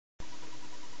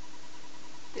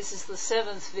This is the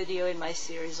 7th video in my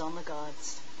series on the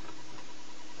gods.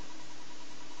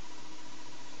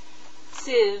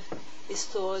 Siv is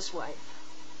Thor's wife.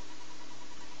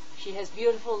 She has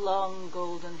beautiful long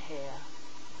golden hair.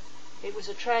 It was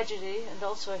a tragedy and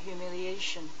also a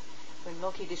humiliation when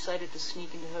Loki decided to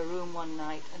sneak into her room one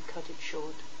night and cut it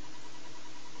short.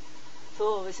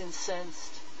 Thor was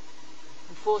incensed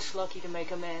and forced Loki to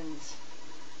make amends.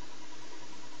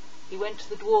 He went to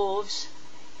the dwarves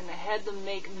and had them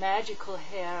make magical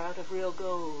hair out of real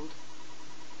gold,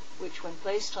 which when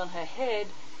placed on her head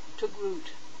took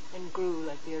root and grew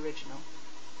like the original.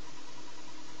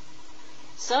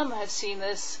 Some have seen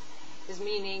this as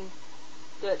meaning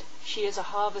that she is a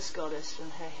harvest goddess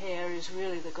and her hair is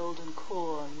really the golden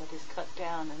corn that is cut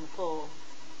down in the fall.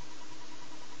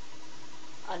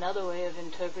 Another way of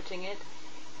interpreting it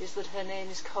is that her name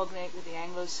is cognate with the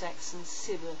Anglo-Saxon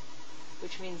Sibbe,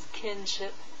 which means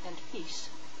kinship and peace.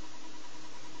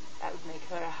 That would make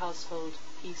her a household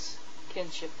peace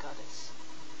kinship goddess.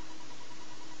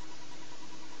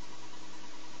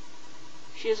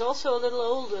 She is also a little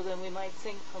older than we might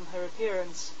think from her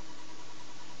appearance.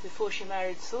 Before she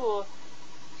married Thor,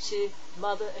 she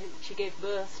gave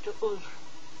birth to Ur,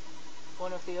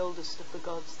 one of the oldest of the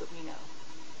gods that we know.